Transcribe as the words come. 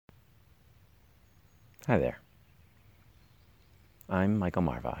Hi there. I'm Michael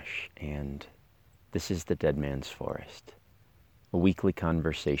Marvash, and this is The Dead Man's Forest, a weekly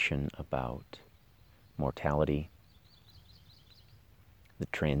conversation about mortality, the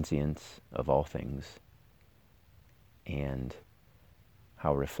transience of all things, and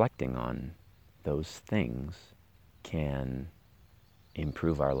how reflecting on those things can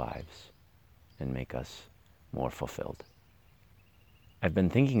improve our lives and make us more fulfilled. I've been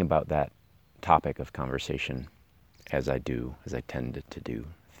thinking about that topic of conversation as I tend to do,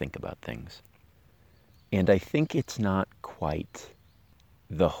 think about things. And I think it's not quite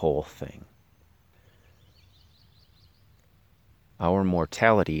the whole thing. Our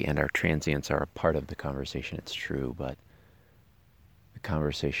mortality and our transience are a part of the conversation, it's true, but the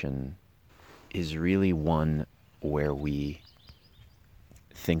conversation is really one where we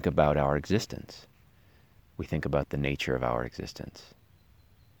think about our existence. We think about the nature of our existence.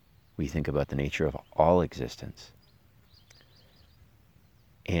 We think about the nature of all existence.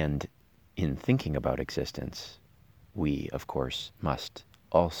 And in thinking about existence, we, of course, must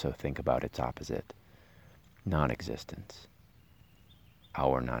also think about its opposite, non-existence,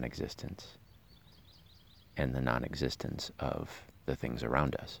 our non-existence, and the non-existence of the things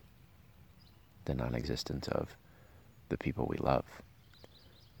around us, the non-existence of the people we love,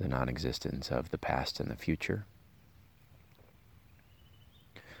 the non-existence of the past and the future.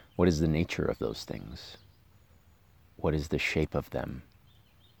 What is the nature of those things? What is the shape of them?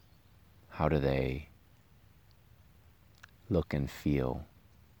 How do they look and feel?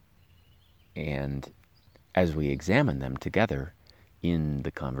 And as we examine them together in the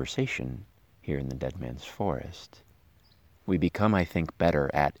conversation here in the Dead Man's Forest, we become, I think,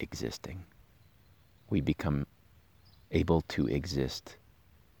 better at existing. We become able to exist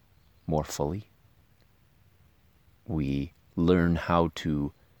more fully. We learn how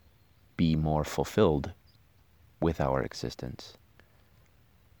to be more fulfilled with our existence.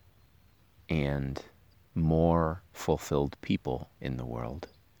 And more fulfilled people in the world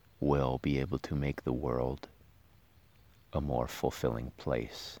will be able to make the world a more fulfilling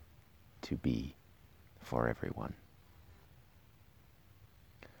place to be for everyone.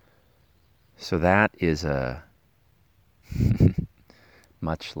 So that is a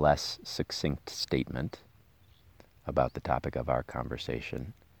much less succinct statement about the topic of our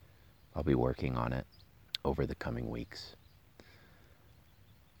conversation. I'll be working on it over the coming weeks.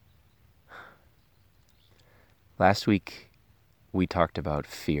 Last week, we talked about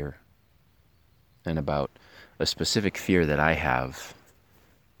fear and about a specific fear that I have,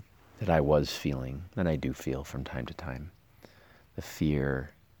 that I was feeling, that I do feel from time to time. The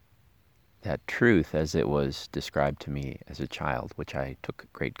fear that truth, as it was described to me as a child, which I took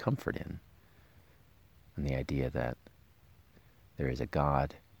great comfort in, and the idea that there is a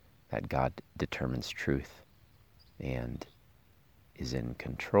God, that God determines truth and is in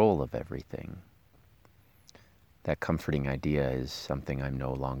control of everything. That comforting idea is something I'm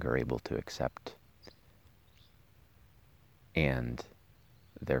no longer able to accept. And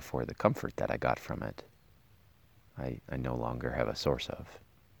therefore the comfort that I got from it, I no longer have a source of.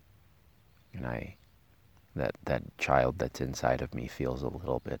 And that child that's inside of me feels a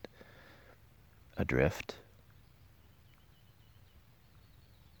little bit adrift.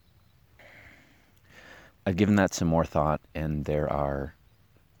 I've given that some more thought, and there are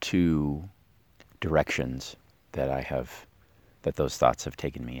two directions that those thoughts have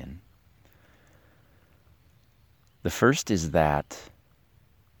taken me in. The first is that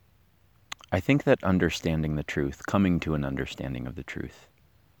I think that understanding the truth, coming to an understanding of the truth,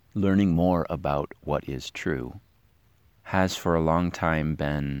 learning more about what is true, has for a long time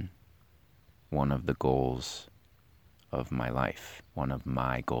been one of the goals of my life, one of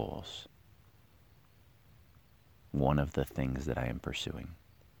my goals, one of the things that I am pursuing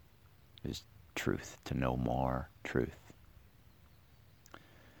is truth, to know more truth.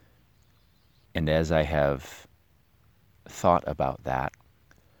 And as I have thought about that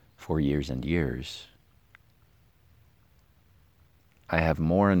for years and years, I have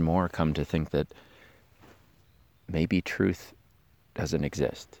more and more come to think that maybe truth doesn't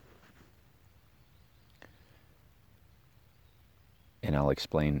exist. And I'll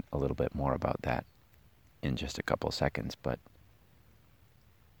explain a little bit more about that in just a couple seconds, but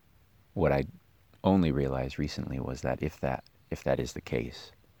what I only realized recently was that if that is the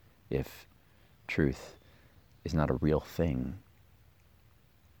case, if truth is not a real thing,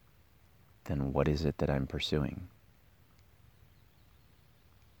 then what is it that I'm pursuing?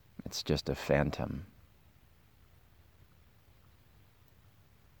 It's just a phantom.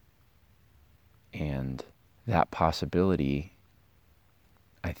 And that possibility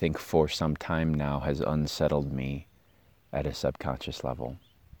I think for some time now has unsettled me at a subconscious level.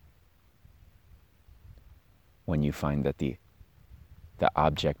 When you find that the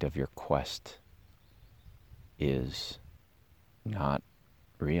object of your quest is not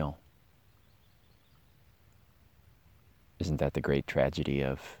real. Isn't that the great tragedy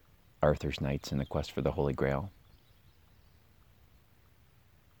of Arthur's Knights and the quest for the Holy Grail?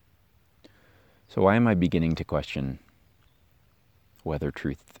 So why am I beginning to question whether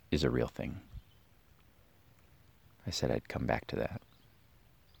truth is a real thing? I said I'd come back to that.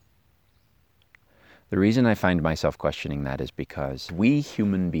 The reason I find myself questioning that is because we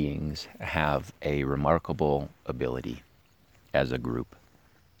human beings have a remarkable ability as a group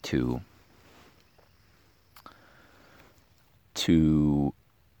to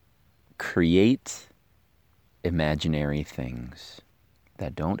create imaginary things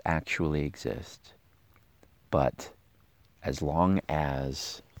that don't actually exist, but as long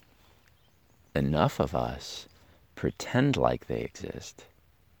as enough of us pretend like they exist,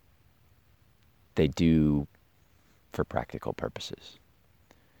 they do for practical purposes.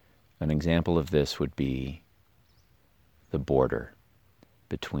 An example of this would be the border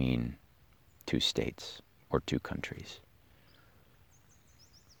between two states or two countries.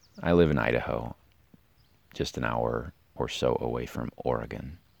 I live in Idaho, just an hour or so away from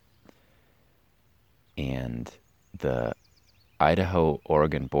Oregon. And the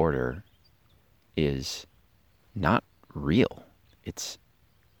Idaho-Oregon border is not real. It's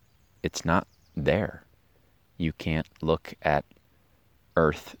not there. You can't look at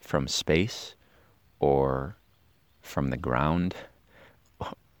Earth from space or from the ground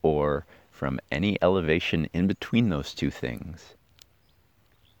or from any elevation in between those two things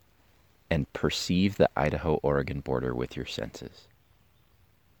and perceive the Idaho-Oregon border with your senses.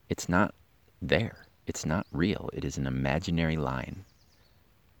 It's not there. It's not real. It is an imaginary line.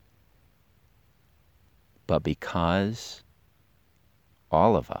 But because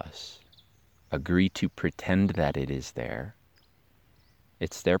all of us agree to pretend that it is there,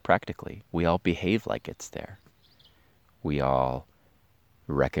 it's there practically. We all behave like it's there. We all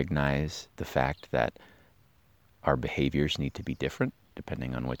recognize the fact that our behaviors need to be different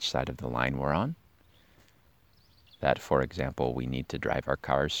depending on which side of the line we're on. That, for example, we need to drive our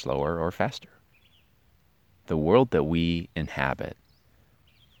cars slower or faster. The world that we inhabit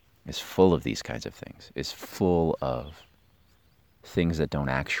is full of these kinds of things, is full of things that don't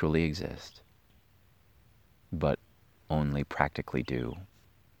actually exist, but only practically do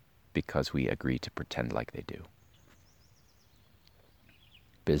because we agree to pretend like they do.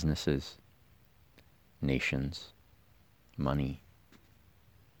 Businesses, nations, money,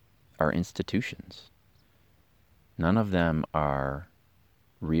 are institutions. None of them are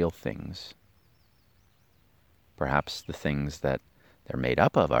real things. Perhaps the things that they're made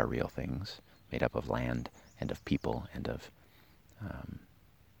up of are real things, made up of land and of people and of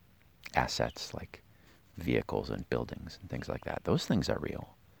assets like vehicles and buildings and things like that. Those things are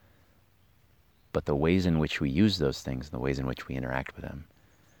real. But the ways in which we use those things, the ways in which we interact with them,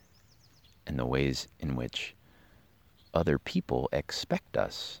 and the ways in which other people expect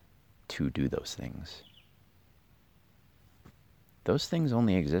us to do those things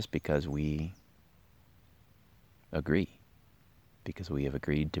only exist because we agree, because we have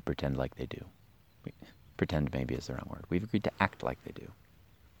agreed to pretend like they do. Pretend maybe is the wrong word. We've agreed to act like they do.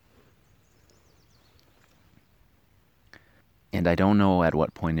 And I don't know at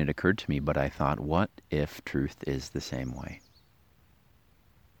what point it occurred to me, but I thought, what if truth is the same way?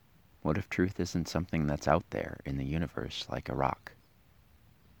 What if truth isn't something that's out there in the universe like a rock?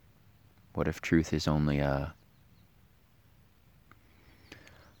 What if truth is only a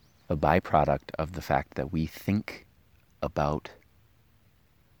byproduct of the fact that we think about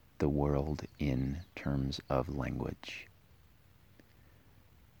the world in terms of language?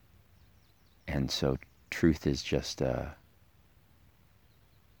 And so truth is just a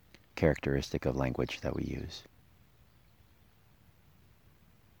characteristic of language that we use.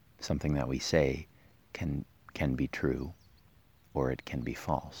 Something that we say can be true or it can be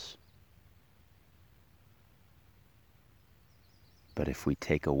false. But if we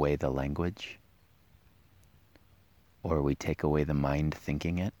take away the language, or we take away the mind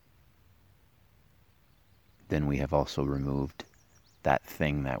thinking it, then we have also removed that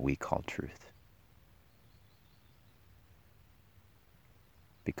thing that we call truth.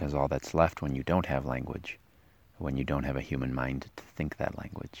 Because all that's left when you don't have language, when you don't have a human mind to think that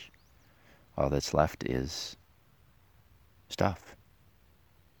language, all that's left is stuff.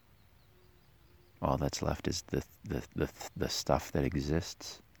 All that's left is the stuff that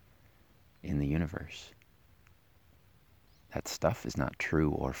exists in the universe. that stuff is not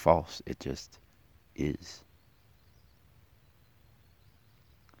true or false. It just is.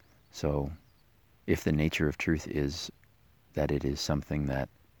 So if the nature of truth is that it is something that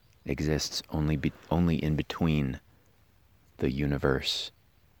exists only in between the universe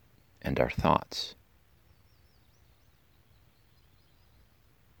and our thoughts,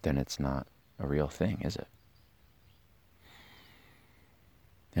 then it's not a real thing, is it?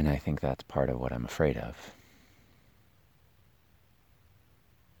 And I think that's part of what I'm afraid of.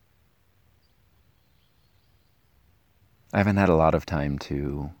 I haven't had a lot of time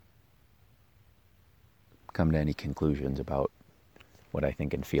to come to any conclusions about what I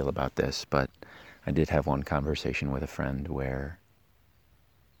think and feel about this, but I did have one conversation with a friend where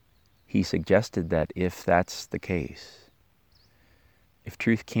he suggested that if that's the case, if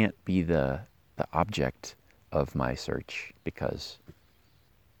truth can't be the object of my search because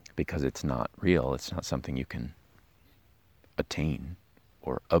it's not real, it's not something you can attain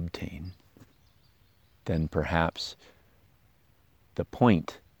or obtain, then perhaps the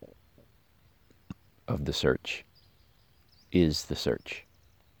point of the search is the search.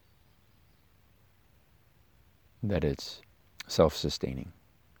 That it's self-sustaining.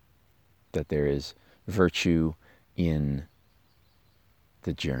 That there is virtue in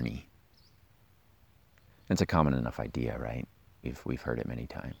the journey. It's a common enough idea, right? We've heard it many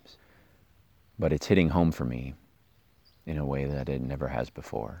times. But it's hitting home for me in a way that it never has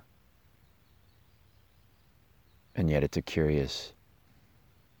before. And yet it's a curious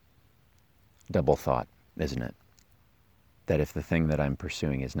double thought, isn't it? That if the thing that I'm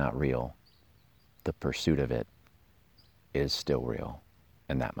pursuing is not real, the pursuit of it is still real,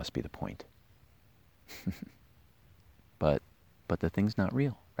 and that must be the point. But the thing's not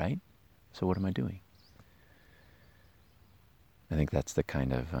real, right? So what am I doing? I think that's the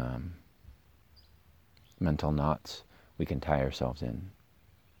kind of mental knots we can tie ourselves in,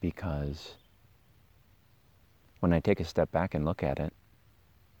 because when I take a step back and look at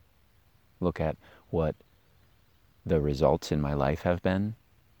what the results in my life have been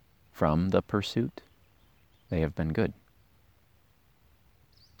from the pursuit, they have been good.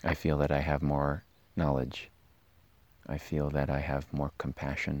 I feel that I have more knowledge. I feel that I have more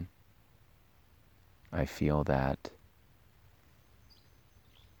compassion. I feel that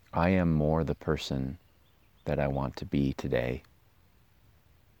I am more the person that I want to be today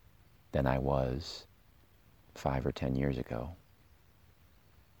than I was 5 or 10 years ago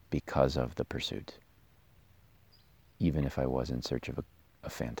because of the pursuit, even if I was in search of a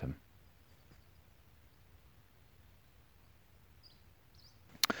phantom.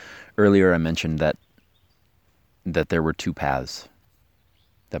 Earlier I mentioned that there were 2 paths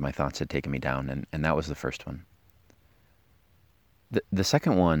that my thoughts had taken me down, and that was the first one. The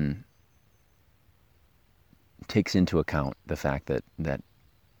second one takes into account the fact that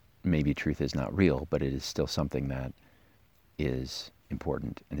maybe truth is not real, but it is still something that is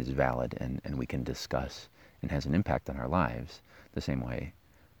important and is valid and we can discuss and has an impact on our lives the same way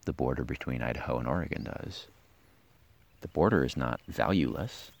the border between Idaho and Oregon does. The border is not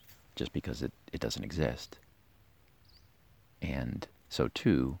valueless just because it doesn't exist. And so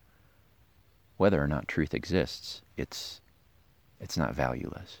too, whether or not truth exists, it's not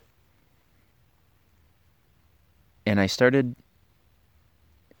valueless. And I started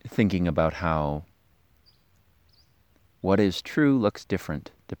thinking about how what is true looks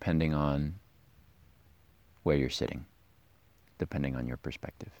different depending on where you're sitting, depending on your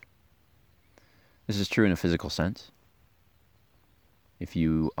perspective. This is true in a physical sense. If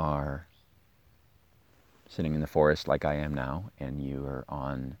you are sitting in the forest like I am now, and you are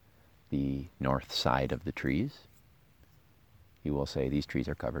on the north side of the trees, you will say these trees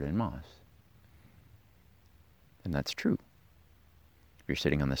are covered in moss. And that's true. If you're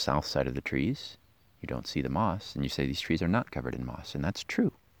sitting on the south side of the trees, you don't see the moss, and you say these trees are not covered in moss, and that's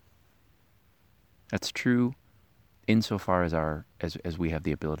true. That's true insofar as we have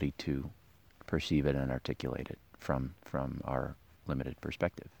the ability to perceive it and articulate it from our limited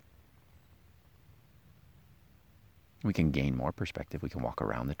perspective. We can gain more perspective. We can walk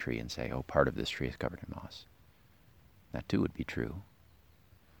around the tree and say, oh, part of this tree is covered in moss. That too would be true.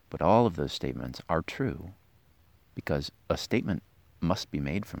 But all of those statements are true because a statement must be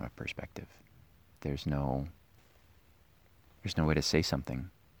made from a perspective. There's no way to say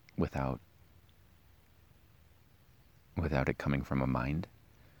something without it coming from a mind,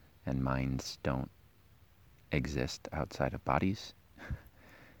 and minds don't exist outside of bodies,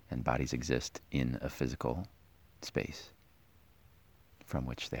 and bodies exist in a physical space from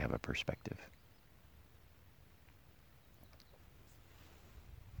which they have a perspective.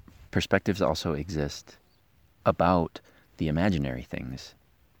 Perspectives also exist about the imaginary things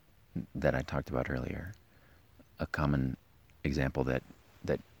that I talked about earlier. A common example that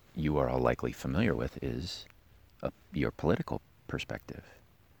you are all likely familiar with is your political perspective.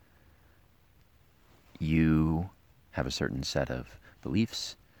 You have a certain set of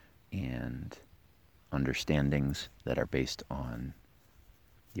beliefs and understandings that are based on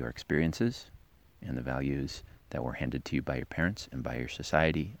your experiences and the values that were handed to you by your parents and by your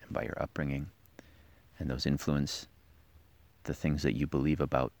society and by your upbringing. And those influence the things that you believe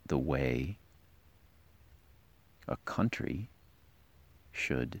about the way a country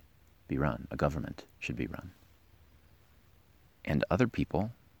should be run, a government should be run. And other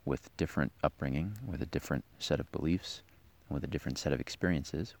people with different upbringing, with a different set of beliefs, with a different set of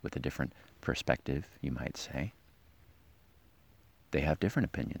experiences, with a different perspective, you might say, they have different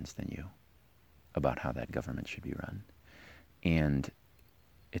opinions than you about how that government should be run. And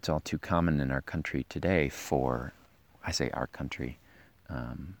it's all too common in our country today for, I say our country,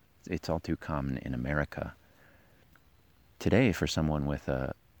 it's all too common in America today for someone with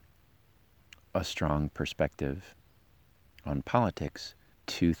a strong perspective on politics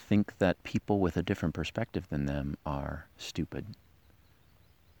to think that people with a different perspective than them are stupid.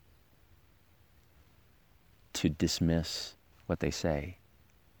 To dismiss what they say,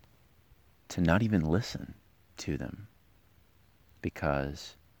 to not even listen to them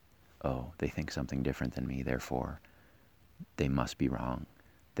because, oh, they think something different than me, therefore they must be wrong,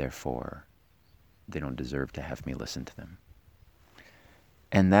 therefore they don't deserve to have me listen to them.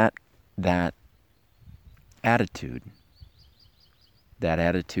 And that attitude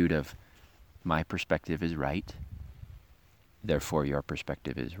of my perspective is right, therefore your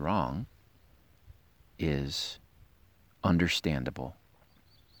perspective is wrong, is understandable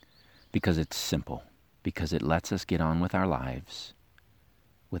because it's simple, because it lets us get on with our lives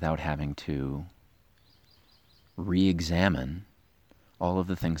without having to re-examine all of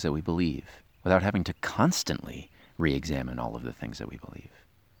the things that we believe, without having to constantly re-examine all of the things that we believe.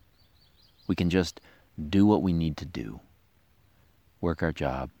 We can just do what we need to do, work our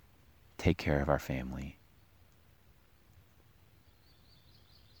job, take care of our family.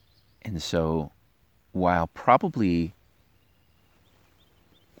 And so, while probably,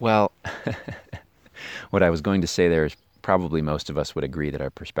 well, what I was going to say there is probably most of us would agree that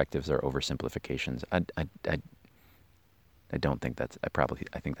our perspectives are oversimplifications. I don't think that's,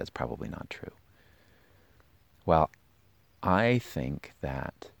 I think that's probably not true. Well, I think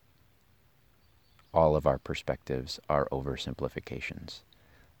that all of our perspectives are oversimplifications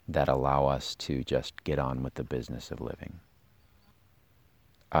that allow us to just get on with the business of living.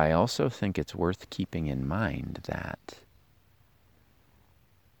 I also think it's worth keeping in mind that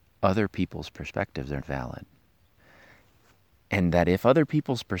other people's perspectives are valid. And that if other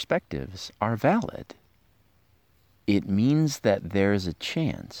people's perspectives are valid, it means that there's a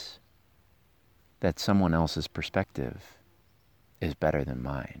chance that someone else's perspective is better than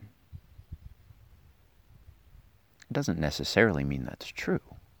mine. It doesn't necessarily mean that's true.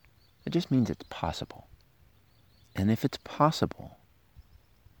 It just means it's possible. And if it's possible,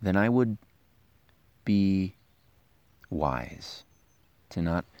 then I would be wise to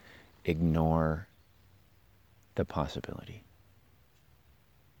not ignore the possibility.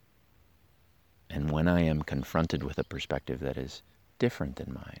 And when I am confronted with a perspective that is different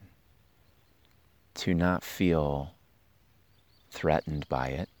than mine, to not feel threatened by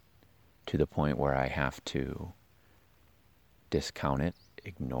it to the point where I have to discount it,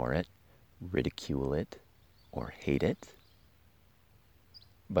 ignore it, ridicule it, or hate it,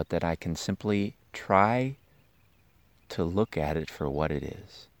 but that I can simply try to look at it for what it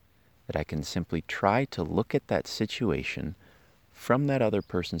is. That I can simply try to look at that situation from that other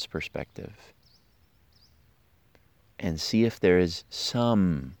person's perspective and see if there is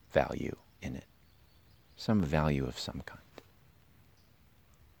some value in it, some value of some kind.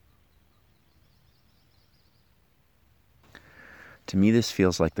 To me, this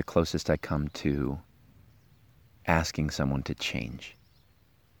feels like the closest I come to asking someone to change.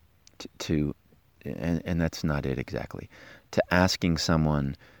 And that's not it exactly. To asking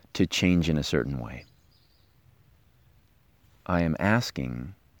someone to change in a certain way. I am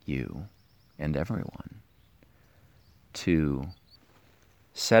asking you and everyone to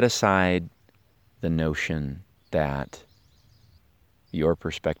set aside the notion that your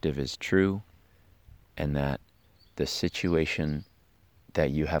perspective is true and that the situation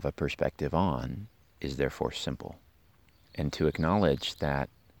that you have a perspective on is therefore simple, and to acknowledge that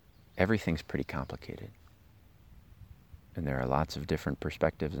everything's pretty complicated. And there are lots of different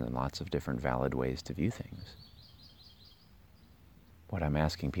perspectives and lots of different valid ways to view things. What I'm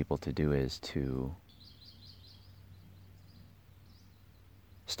asking people to do is to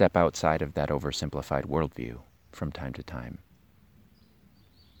step outside of that oversimplified worldview from time to time,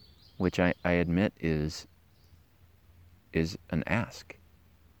 which I admit is an ask.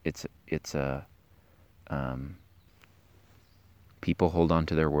 It's a people hold on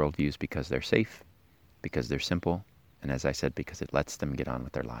to their worldviews because they're safe, because they're simple, and as I said, because it lets them get on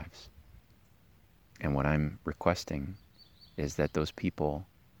with their lives. And what I'm requesting is that those people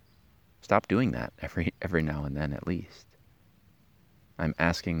stop doing that every now and then at least. I'm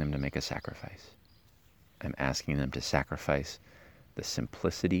asking them to make a sacrifice. I'm asking them to sacrifice the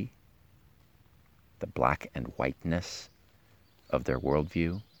simplicity, the black and whiteness of their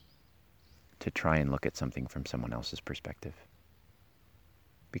worldview to try and look at something from someone else's perspective.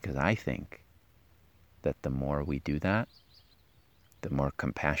 Because I think that the more we do that, the more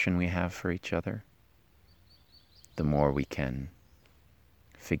compassion we have for each other, the more we can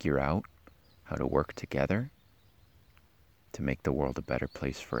figure out how to work together to make the world a better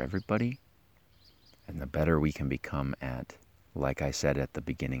place for everybody, and the better we can become at, like I said at the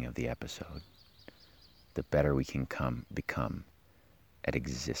beginning of the episode, the better we can become at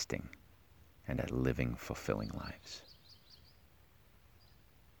existing and at living fulfilling lives.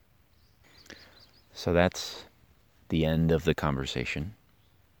 So that's the end of the conversation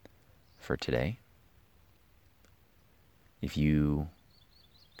for today. If you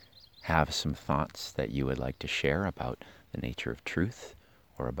have some thoughts that you would like to share about the nature of truth,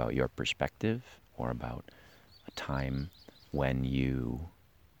 or about your perspective, or about a time when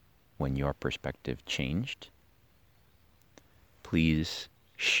your perspective changed, please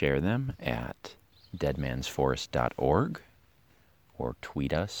share them at deadmansforest.org or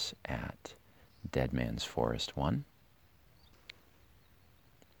tweet us at deadmansforest1.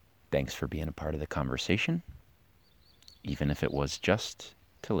 Thanks for being a part of the conversation, even if it was just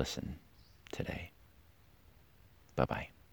to listen today. Bye-bye.